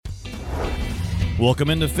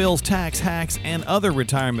Welcome into Phil's Tax Hacks and Other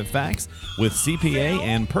Retirement Facts with CPA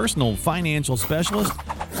and personal financial specialist,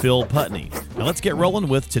 Phil Putney. Now let's get rolling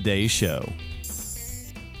with today's show.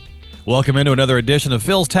 Welcome into another edition of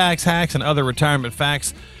Phil's Tax Hacks and Other Retirement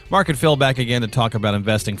Facts. Mark and Phil back again to talk about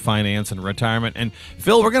investing, finance, and retirement. And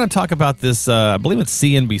Phil, we're going to talk about this, I believe it's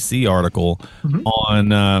CNBC article on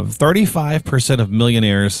 35% of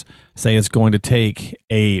millionaires say it's going to take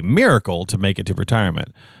a miracle to make it to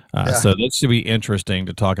retirement. So that should be interesting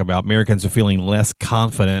to talk about. Americans are feeling less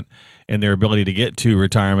confident in their ability to get to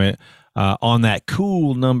retirement on that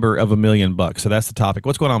cool number of $1 million. So that's the topic.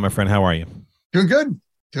 What's going on, my friend? How are you? Doing good.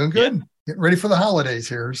 Doing good. Yeah. Getting ready for the holidays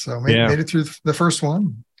here. So made it through the first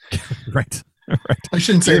one. Right. I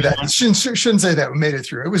shouldn't say that. Shouldn't say that. We made it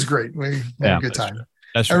through. It was great. We had a good time.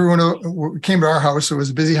 That's true. Everyone came to our house. It was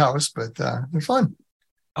a busy house, but it was fun.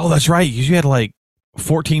 Oh, that's right. You had like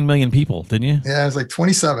 14 million people, didn't you? Yeah, it was like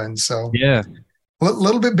 27. So yeah, a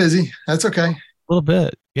little bit busy. That's okay. A little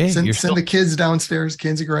bit. Yeah. Send the kids downstairs.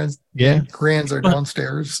 Kids and grands are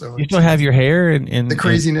downstairs. So you still have your hair and the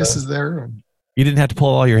craziness is there. You didn't have to pull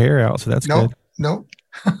all your hair out, so that's good. Nope.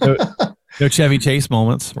 No Chevy Chase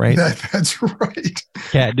moments, right? That's right.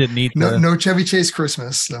 Cat didn't eat no Chevy Chase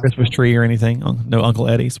Christmas tree or anything. No Uncle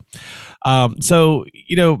Eddie's. So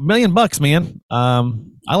 $1 million, man.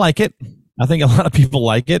 I like it. I think a lot of people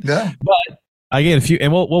like it. Yeah. But again,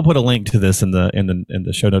 we'll put a link to this in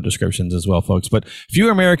the show note descriptions as well, folks. But fewer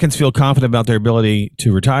Americans feel confident about their ability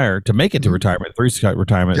to retire, to make it to retirement, through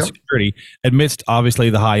retirement security, amidst obviously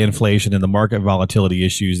the high inflation and the market volatility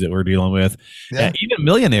issues that we're dealing with. Yeah. Even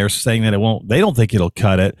millionaires saying that they don't think it'll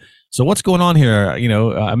cut it. So what's going on here?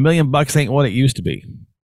 $1 million ain't what it used to be.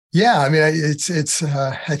 Yeah, I mean, it's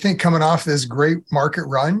I think coming off this great market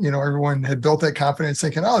run, everyone had built that confidence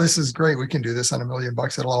thinking, oh, this is great. We can do this on $1 million.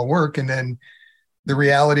 It'll all work. And then the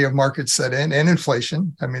reality of markets set in and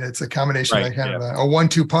inflation. I mean, it's a combination of kind of a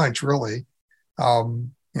 1-2 punch, really.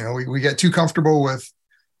 We get too comfortable with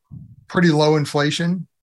pretty low inflation,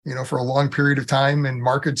 for a long period of time, and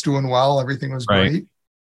markets doing well. Everything was great,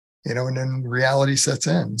 and then reality sets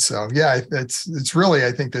in. So, yeah, it's really,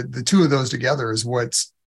 I think that the two of those together is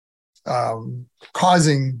what's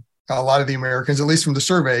causing a lot of the Americans, at least from the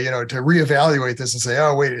survey, to reevaluate this and say,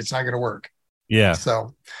 oh, wait, it's not going to work. Yeah.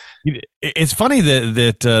 So it's funny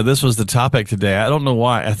that this was the topic today. I don't know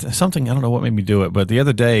why. I don't know what made me do it, but the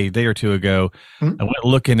other day or two ago, I went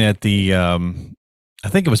looking at the, I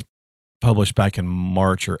think it was published back in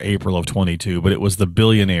March or April of 22, but it was the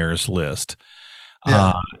billionaires list.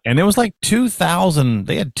 Yeah. And it was like 2,000,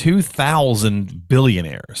 they had 2,000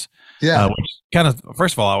 billionaires. Yeah. Which kind of,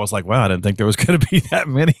 first of all, I was like, wow, I didn't think there was going to be that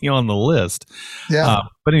many on the list. Yeah.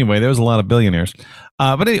 But anyway, there was a lot of billionaires.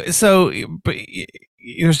 But there's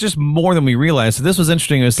just more than we realized. So this was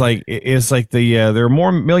interesting. It's like there are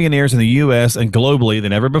more millionaires in the U.S. and globally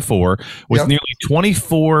than ever before, with nearly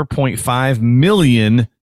 24.5 million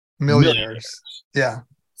millionaires. Yeah.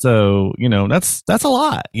 So, that's a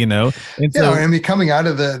lot, And so, I mean, coming out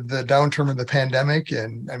of the downturn of the pandemic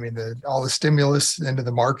and I mean, all the stimulus into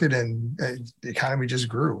the market and the economy just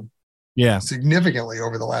grew significantly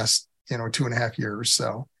over the last, 2.5 years.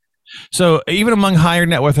 So even among higher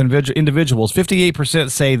net worth individuals, 58%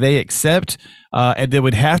 say they accept and they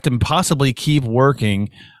would have to possibly keep working.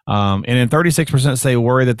 And then 36% say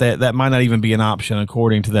worry that might not even be an option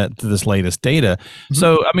according to this latest data. Mm-hmm.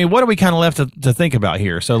 So, I mean, what are we kind of left to think about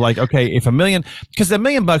here? So like, okay, if because the $1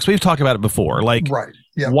 million, we've talked about it before, like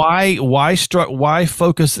why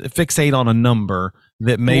fixate on a number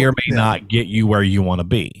that may or may not get you where you want to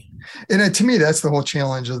be? And to me, that's the whole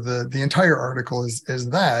challenge of the entire article is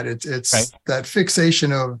that it's that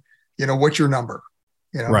fixation of, what's your number?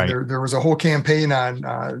 There was a whole campaign on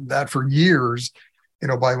that for years,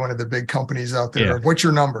 by one of the big companies out there. What's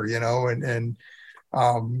your number? And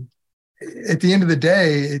at the end of the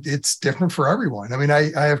day, it's different for everyone. I mean, I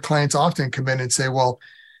have clients often come in and say, well,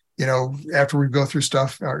 after we go through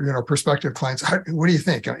stuff, prospective clients, what do you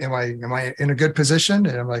think? Am I in a good position?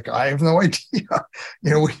 And I'm like, I have no idea.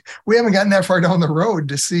 We haven't gotten that far down the road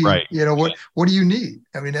to see, what do you need?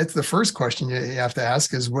 I mean, that's the first question you have to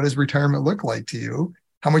ask is, what does retirement look like to you?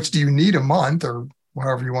 How much do you need a month or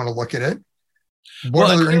however you want to look at it? What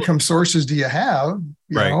other income sources do you have?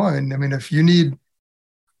 You know, and I mean, if you need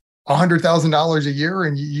 $100,000 a year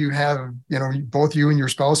and you have, both you and your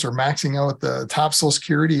spouse are maxing out the top Social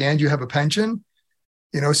Security and you have a pension,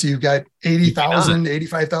 so you've got 80,000,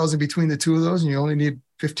 85,000 between the two of those and you only need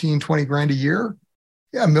 15, 20 grand a year.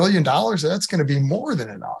 Yeah, $1 million, that's going to be more than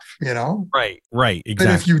enough, Right, exactly. But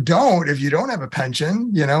if you don't have a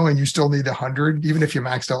pension, and you still need 100, even if you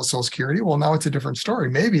maxed out Social Security, well, now it's a different story.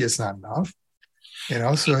 Maybe it's not enough.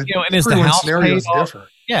 So and is the house scenario is off? different.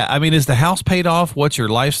 Yeah. I mean, is the house paid off? What's your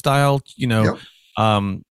lifestyle, Yep.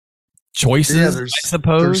 Choices, I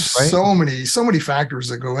suppose, there's so many factors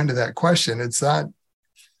that go into that question. It's not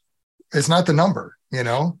the number,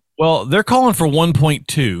 Well, they're calling for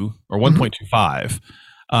 1.2 or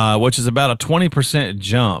 1.25, which is about a 20%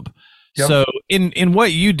 jump. Yep. So in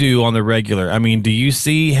what you do on the regular, I mean,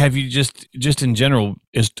 have you just in general,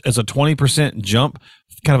 is a 20% jump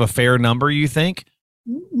kind of a fair number, you think?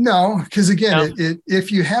 No, because again,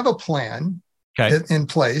 if you have a plan in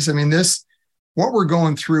place, I mean, what we're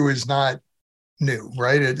going through is not new,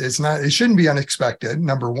 right? It shouldn't be unexpected.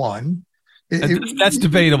 Number one, that's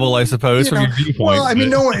debatable, I suppose, from your viewpoint. Well, I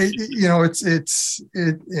mean,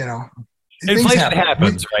 inflation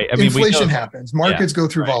happens, right? I mean, inflation happens. Markets go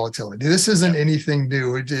through volatility. This isn't anything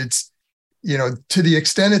new. It's to the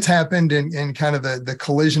extent it's happened in kind of the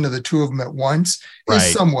collision of the two of them at once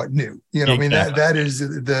is somewhat new. I mean, that is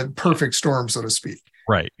the perfect storm, so to speak.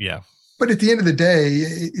 Right. Yeah. But at the end of the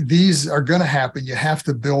day, these are going to happen. You have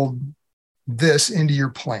to build this into your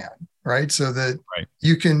plan, right? So that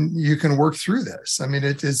you can work through this. I mean,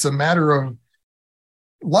 it's a matter of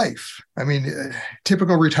life. I mean,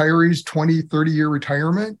 typical retirees, 20, 30-year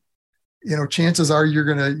retirement, chances are you're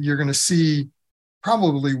going to see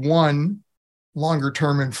probably one longer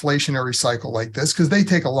term inflationary cycle like this, because they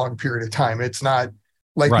take a long period of time. It's not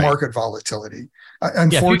like market volatility.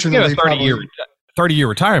 Unfortunately, 30-year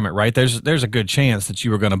retirement, right? There's a good chance that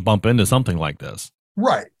you were going to bump into something like this.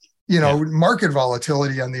 Right. Market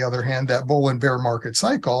volatility, on the other hand, that bull and bear market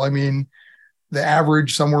cycle, I mean, the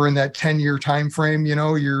average somewhere in that 10-year time frame,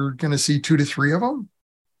 you're going to see 2 to 3 of them,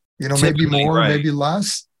 maybe more, maybe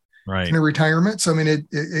less in a retirement. So, I mean,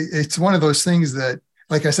 it's one of those things that,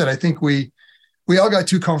 like I said, I think we all got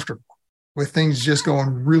too comfortable with things just going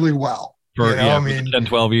really well. For 10,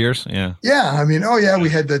 12 years. Yeah. Yeah. I mean, we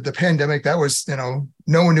had the pandemic. That was, no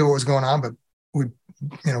one knew what was going on, but we,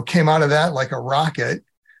 came out of that like a rocket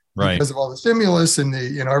because of all the stimulus and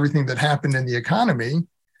the, everything that happened in the economy.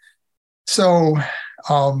 So,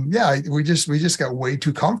 we just got way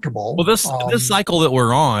too comfortable. Well, this cycle that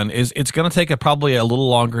we're on it's going to take probably a little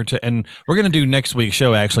longer and we're going to do next week's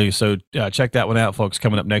show actually. So check that one out, folks.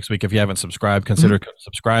 Coming up next week, if you haven't subscribed, consider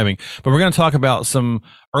subscribing. But we're going to talk about some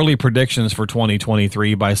early predictions for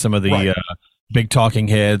 2023 by some of the big talking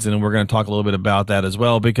heads, and we're going to talk a little bit about that as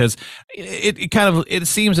well, because it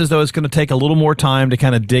seems as though it's going to take a little more time to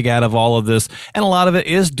kind of dig out of all of this, and a lot of it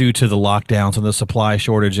is due to the lockdowns and the supply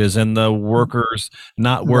shortages and the workers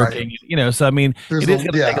not working. So I mean, it is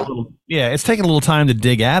going to take a little. Yeah, it's taking a little time to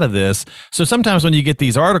dig out of this. So sometimes when you get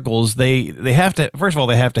these articles, they have to, first of all,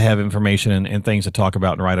 they have to have information and things to talk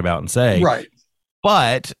about and write about and say. Right.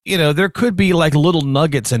 But there could be like little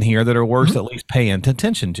nuggets in here that are worth at least paying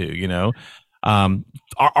attention to. Our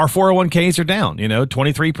 401ks are down,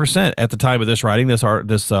 23% at the time of this writing. This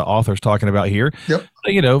author's talking about here.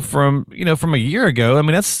 Yep. From a year ago. I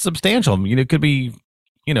mean, that's substantial. It could be,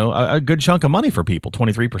 a good chunk of money for people.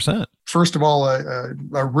 23%. First of all,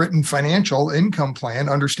 a written financial income plan,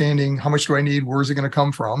 understanding how much do I need, where's it going to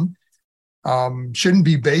come from, shouldn't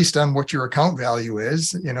be based on what your account value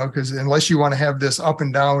is. Because unless you want to have this up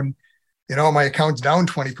and down, my account's down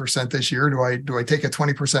 20% this year. Do I take a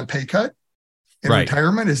 20% pay cut? In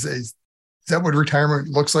retirement, is that what retirement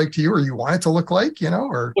looks like to you, or you want it to look like,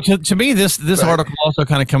 or to me, this article also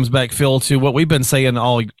kind of comes back, Phil, to what we've been saying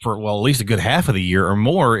for at least a good half of the year or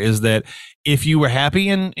more, is that if you were happy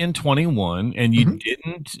in 21 and you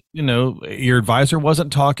didn't, your advisor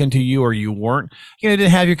wasn't talking to you, or you weren't, didn't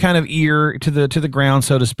have your kind of ear to the ground,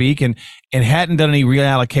 so to speak, and hadn't done any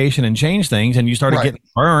reallocation and changed things, and you started getting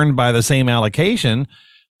burned by the same allocation,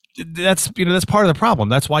 that's part of the problem.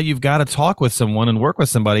 That's why you've got to talk with someone and work with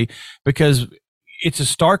somebody, because it's a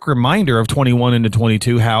stark reminder of 21 into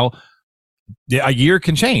 22 how a year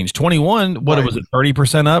can change. 21, what was it,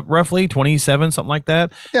 30% up roughly, 27, something like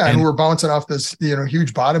that. Yeah, and we're bouncing off this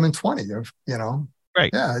huge bottom in 20 of right.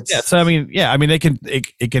 Yeah, so I mean,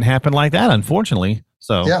 it can happen like that, unfortunately.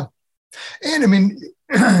 So yeah, and I mean,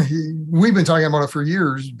 we've been talking about it for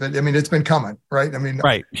years, but I mean, it's been coming, right? I mean,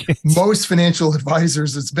 most financial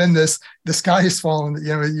advisors, it's been the sky is falling.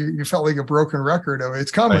 You felt like a broken record of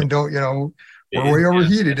it's coming. Don't we're way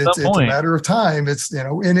overheated. It's a matter of time. It's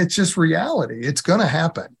and it's just reality. It's going to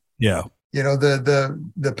happen. Yeah.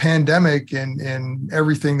 The pandemic and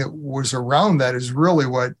everything that was around that is really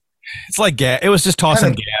what. It's like gas. It was just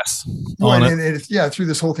tossing gas on it. And threw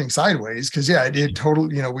this whole thing sideways, because it did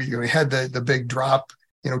totally. We had the big drop.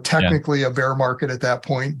 Technically a bear market at that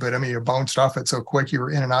point, but I mean, you bounced off it so quick. You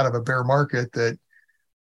were in and out of a bear market that,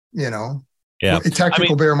 Yeah. A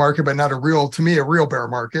technical bear market, but not a real bear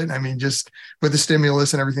market. I mean, just with the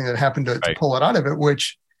stimulus and everything that happened to pull it out of it,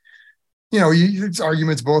 which, it's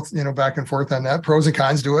arguments both, back and forth on that, pros and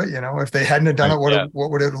cons to it. If they hadn't have done it,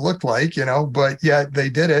 what would it have looked like, but yet they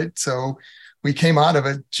did it. So we came out of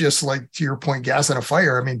it just like, to your point, gas in a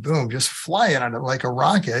fire. I mean, boom, just flying on it like a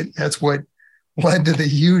rocket. That's what led to the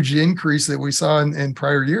huge increase that we saw in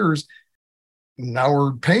prior years. Now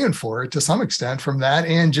we're paying for it to some extent from that,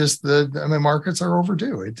 and just the markets are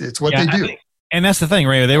overdue. It's what they do. And that's the thing,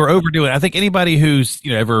 right? They were overdoing it. I think anybody who's,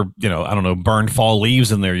 ever, I don't know, burned fall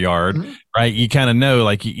leaves in their yard, right? You kind of know,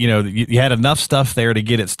 like, you had enough stuff there to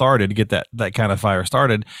get it started, to get that kind of fire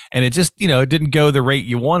started. And it just, it didn't go the rate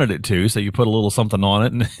you wanted it to. So you put a little something on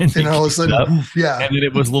it and all of a sudden, and then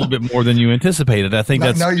it was a little bit more than you anticipated. I think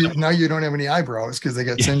now you don't have any eyebrows because they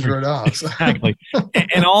got singed right off. So. Exactly.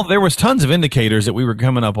 and there was tons of indicators that we were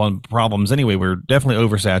coming up on problems anyway. We were definitely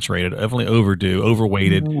oversaturated, definitely overdue,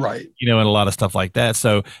 overweighted, right? And a lot of stuff like that.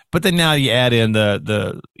 So, but then now you add in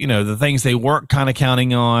the things they weren't kind of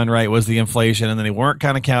counting on, right? Was the inflation, and then they weren't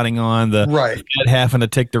kind of counting on the Fed having to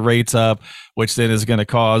tick the rates up, which then is going to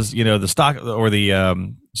cause, the stock or the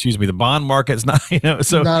bond market's not,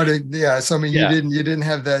 so. So, I mean, you didn't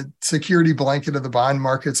have that security blanket of the bond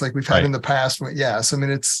markets like we've had in the past. So, I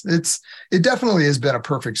mean, it definitely has been a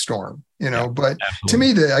perfect storm, but to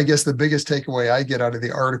me, I guess the biggest takeaway I get out of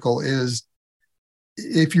the article is,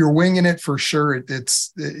 if you're winging it, for sure,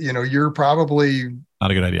 it's you're probably not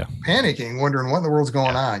a good idea. Panicking, wondering what in the world's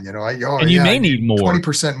going on. You may need more,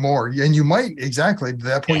 20% more, and you might to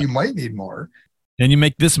that point. You might need more. Then you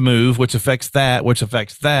make this move, which affects that, which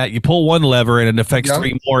affects that. You pull one lever, and it affects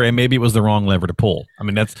three more, and maybe it was the wrong lever to pull. I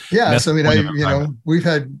mean, that's So I mean, we've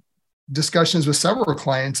had discussions with several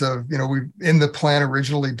clients of we in the plan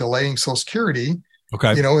originally delaying Social Security.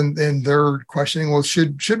 Okay. And they're questioning, well,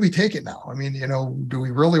 should we take it now? I mean, do we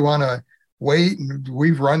really want to wait? And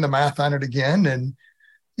we've run the math on it again. And,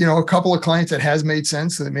 a couple of clients that has made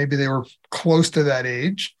sense that maybe they were close to that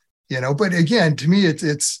age, but again, to me,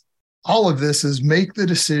 it's all of this is make the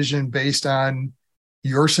decision based on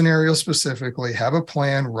your scenario specifically, have a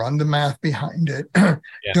plan, run the math behind it.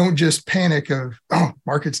 Don't just panic of,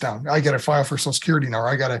 market's down. I got to file for Social Security now, or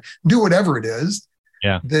I got to do whatever it is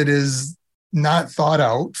that is not thought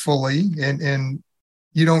out fully, and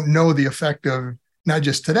you don't know the effect of not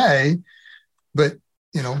just today, but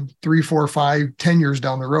 3, 4, 5, 10 years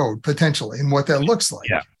down the road potentially, and what that looks like.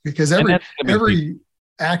 Because every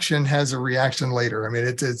action has a reaction later. I mean,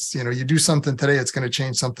 it's you do something today, it's going to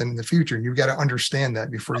change something in the future. You've got to understand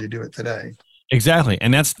that before you do it today. Exactly.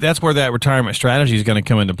 And that's where that retirement strategy is going to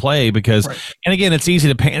come into play, because, and again, it's easy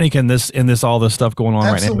to panic in this, all this stuff going on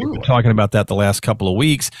right now. We've been talking about that the last couple of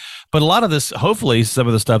weeks, but a lot of this, hopefully some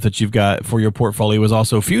of the stuff that you've got for your portfolio is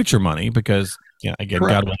also future money, because again,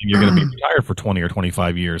 God willing, you're going to be retired for 20 or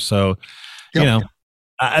 25 years. So,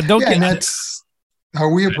 I don't get that's how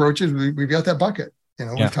we approach it. We've got that bucket,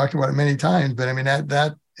 we've talked about it many times, but I mean,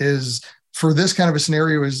 that is for this kind of a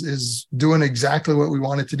scenario is doing exactly what we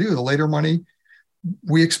want it to do. The later money,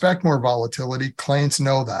 we expect more volatility. Clients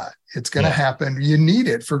know that it's going to happen. You need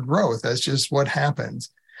it for growth. That's just what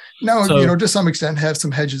happens. Now, to some extent, have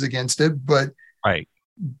some hedges against it, but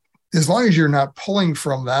as long as you're not pulling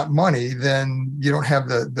from that money, then you don't have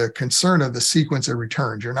the concern of the sequence of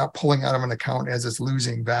returns. You're not pulling out of an account as it's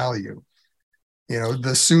losing value.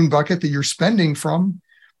 The soon bucket that you're spending from,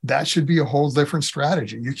 that should be a whole different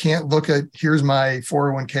strategy. You can't look at, here's my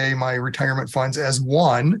 401k, my retirement funds as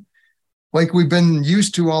one, like we've been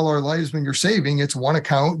used to all our lives. When you're saving, it's one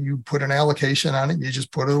account, you put an allocation on it, you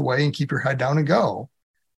just put it away and keep your head down and go.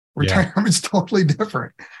 Retirement's totally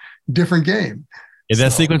different game.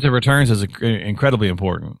 That sequence of returns is incredibly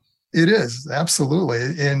important. It is,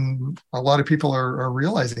 absolutely. And a lot of people are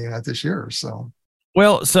realizing that this year. So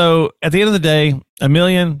at the end of the day, $1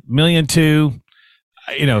 million, $1.2 million,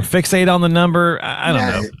 fixate on the number. I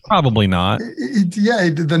don't know. Probably not.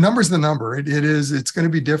 The number's the number. It's going to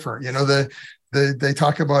be different. They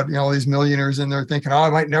talk about, all these millionaires and they're thinking, I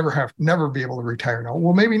might never be able to retire now.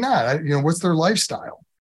 Well, maybe not. What's their lifestyle?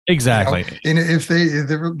 Exactly. And if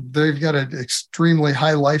they've got an extremely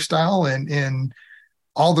high lifestyle and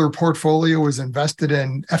all their portfolio is invested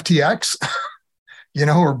in FTX,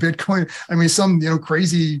 or Bitcoin. I mean, some,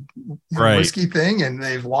 crazy risky thing, and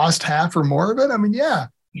they've lost half or more of it. I mean,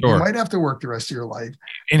 you might have to work the rest of your life.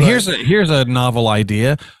 And here's a novel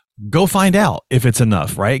idea. Go find out if it's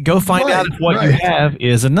enough, right? Go find out if what you have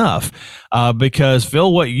is enough. Because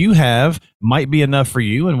Phil, what you have might be enough for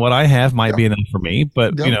you, and what I have might be enough for me,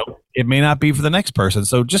 but it may not be for the next person.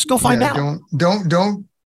 So just go find out. Don't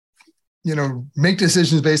make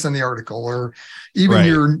decisions based on the article, or even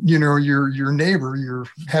your neighbor, you're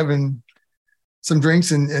having some drinks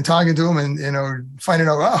and talking to them and, finding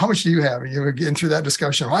out, how much do you have? And you're getting through that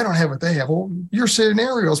discussion. Well, I don't have what they have. Well, your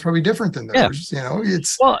scenario is probably different than theirs.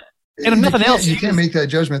 It's, and if nothing else, you can't make that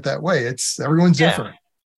judgment that way. Everyone's different.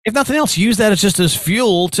 If nothing else, use that as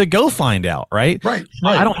fuel to go find out, right? Right.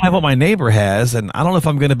 I don't have what my neighbor has, and I don't know if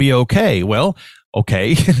I'm going to be okay. Well,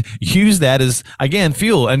 okay, use that as, again,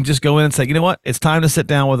 fuel, and just go in and say, you know what, it's time to sit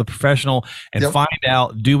down with a professional and find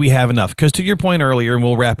out, do we have enough? Because to your point earlier, and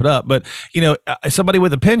we'll wrap it up, but somebody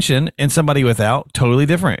with a pension and somebody without, totally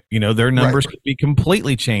different. Their numbers could be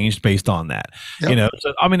completely changed based on that. So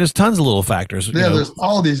there's tons of little factors. There's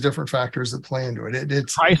all these different factors that play into it.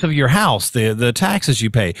 It's price of your house, the taxes you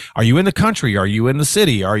pay. Are you in the country? Are you in the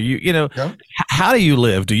city? Are you, how do you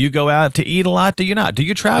live? Do you go out to eat a lot? Do you not? Do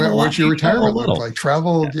you travel a lot? What's your retirement look like?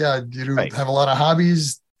 Travel, you have a lot of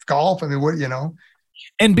hobbies, golf. I mean,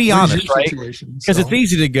 and be honest, right? Because it's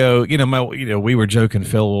easy to go, we were joking,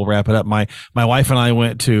 Phil, we'll wrap it up. My wife and I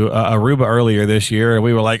went to Aruba earlier this year, and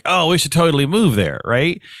we were like, oh, we should totally move there,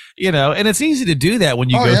 right? And it's easy to do that when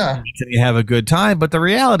you go and you have a good time. But the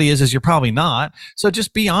reality is you're probably not. So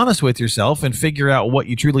just be honest with yourself and figure out what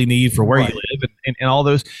you truly need for where you live, and all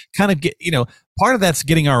those kind of part of that's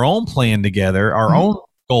getting our own plan together, our own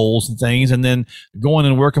goals and things, and then going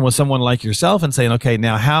and working with someone like yourself and saying, okay,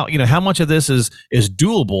 now how much of this is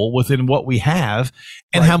doable within what we have,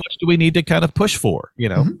 and how much do we need to kind of push for,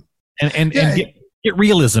 and get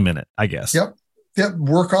realism in it, I guess. Yep.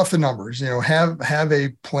 Work off the numbers, have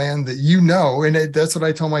a plan that, and that's what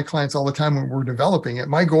I tell my clients all the time when we're developing it.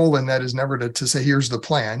 My goal in that is never to say, here's the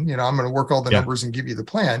plan, I'm going to work all the numbers and give you the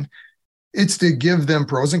plan. It's to give them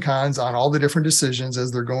pros and cons on all the different decisions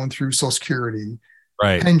as they're going through Social Security,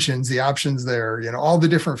 pensions, the options there, all the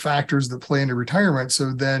different factors that play into retirement.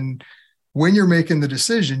 So then when you're making the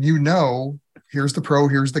decision, here's the pro,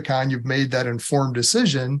 here's the con, you've made that informed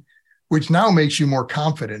decision, which now makes you more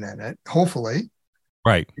confident in it, hopefully.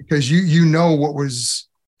 Right. Because you know what was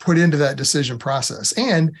put into that decision process.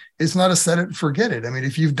 And it's not a set it and forget it. I mean,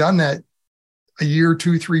 if you've done that a year,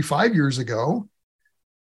 2, 3, 5 years ago,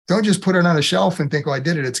 don't just put it on a shelf and think, I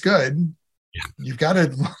did it, it's good. Yeah. You've got to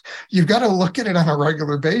look at it on a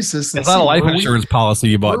regular basis. It's not a life insurance policy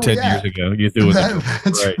you bought 10 years ago. You threw it.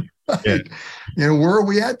 That's right. Yeah. Where are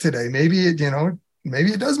we at today? Maybe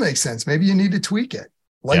it does make sense. Maybe you need to tweak it.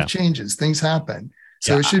 Life changes, things happen.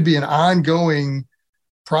 So it should be an ongoing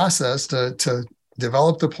process to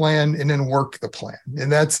develop the plan and then work the plan.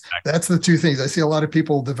 And that's the two things. I see a lot of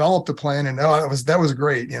people develop the plan and that was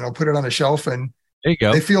great. Put it on a shelf and there you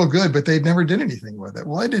go. They feel good, but they never did anything with it.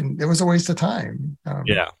 Well, I didn't. It was a waste of time. Well,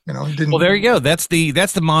 there you go. That's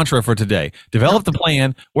the mantra for today. Develop the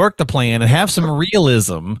plan, work the plan, and have some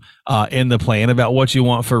realism in the plan about what you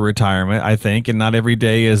want for retirement, I think. And not every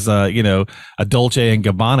day is a Dolce and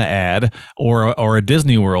Gabbana ad or a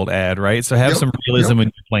Disney World ad, right? So have some realism in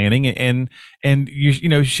your planning, and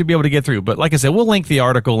you should be able to get through. But like I said, we'll link the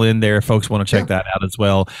article in there if folks want to check that out as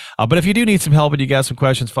well. But if you do need some help and you got some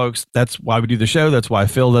questions, folks, that's why we do the show. That's why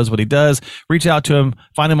Phil does what he does. Reach out to him.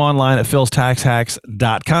 Find him online at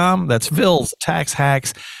philstaxhacks.com. That's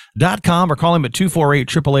philstaxhacks.com, or call him at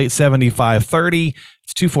 248-888-7530.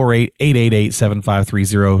 It's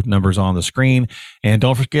 248-888-7530. Numbers on the screen. And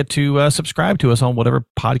don't forget to subscribe to us on whatever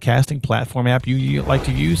podcasting platform app you like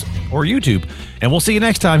to use, or YouTube. And we'll see you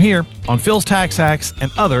next time here on Phil's Tax Hacks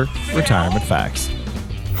and Other Retirement Facts.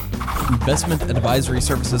 Investment advisory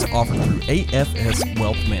services offered through AFS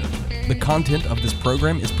Wealth Management. The content of this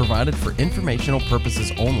program is provided for informational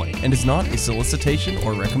purposes only and is not a solicitation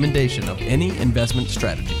or recommendation of any investment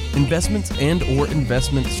strategy. Investments and/or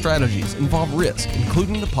investment strategies involve risk,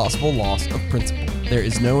 including the possible loss of principal. There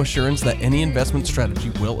is no assurance that any investment strategy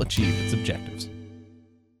will achieve its objectives.